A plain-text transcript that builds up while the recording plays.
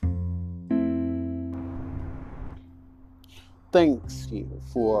Thanks you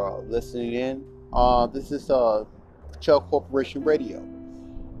for listening in. This is Chuck Corporation Radio.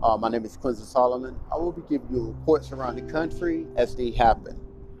 My name is Quincy Solomon. I will be giving you reports around the country as they happen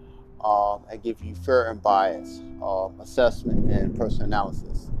and give you fair and biased assessment and personal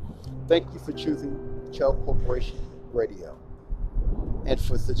analysis. Thank you for choosing Chuck Corporation Radio. And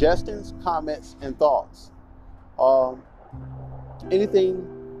for suggestions, comments, and thoughts, um, anything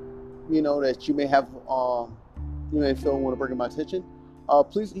that you may have you may feel want to bring to my attention,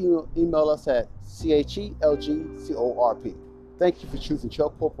 please email us at chelgcorp. Thank you for choosing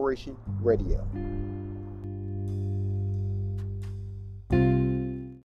Chuck Corporation Radio.